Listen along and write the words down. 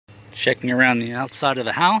Checking around the outside of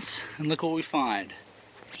the house, and look what we find.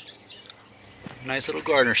 Nice little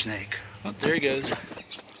garter snake. Oh, there he goes.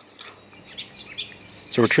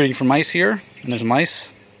 So we're treating for mice here, and there's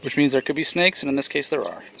mice, which means there could be snakes, and in this case there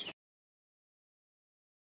are.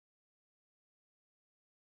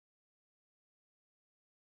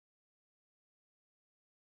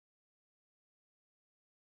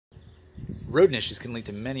 Rodent issues can lead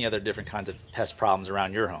to many other different kinds of pest problems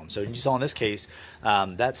around your home. So you saw in this case,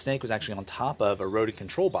 that snake was actually on top of a rodent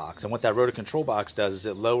control box. And what that rodent control box does is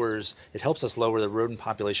it helps us lower the rodent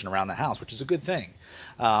population around the house, which is a good thing.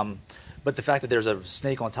 But the fact that there's a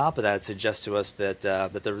snake on top of that suggests to us that,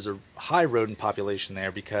 that there was a high rodent population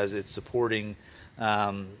there because it's supporting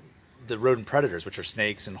the rodent predators, which are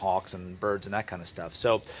snakes and hawks and birds and that kind of stuff.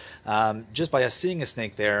 So just by us seeing a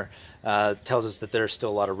snake there tells us that there's still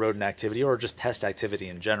a lot of rodent activity or just pest activity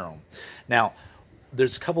in general. Now,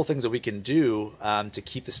 there's a couple things that we can do to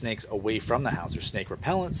keep the snakes away from the house. There's snake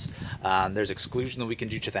repellents, there's exclusion that we can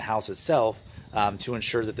do to the house itself to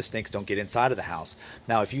ensure that the snakes don't get inside of the house.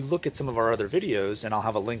 Now, if you look at some of our other videos, and I'll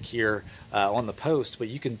have a link here on the post, but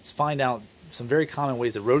you can find out some very common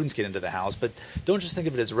ways that rodents get into the house. But don't just think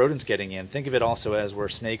of it as rodents getting in. Think of it also as where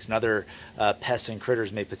snakes and other pests and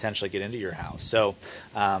critters may potentially get into your house. So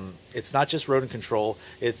it's not just rodent control.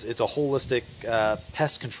 It's a holistic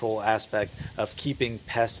pest control aspect of keeping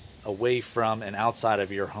pests away from and outside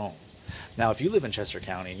of your home. Now, if you live in Chester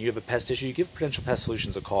County and you have a pest issue, give Prudential Pest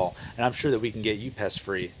Solutions a call, and I'm sure that we can get you pest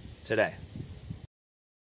free today.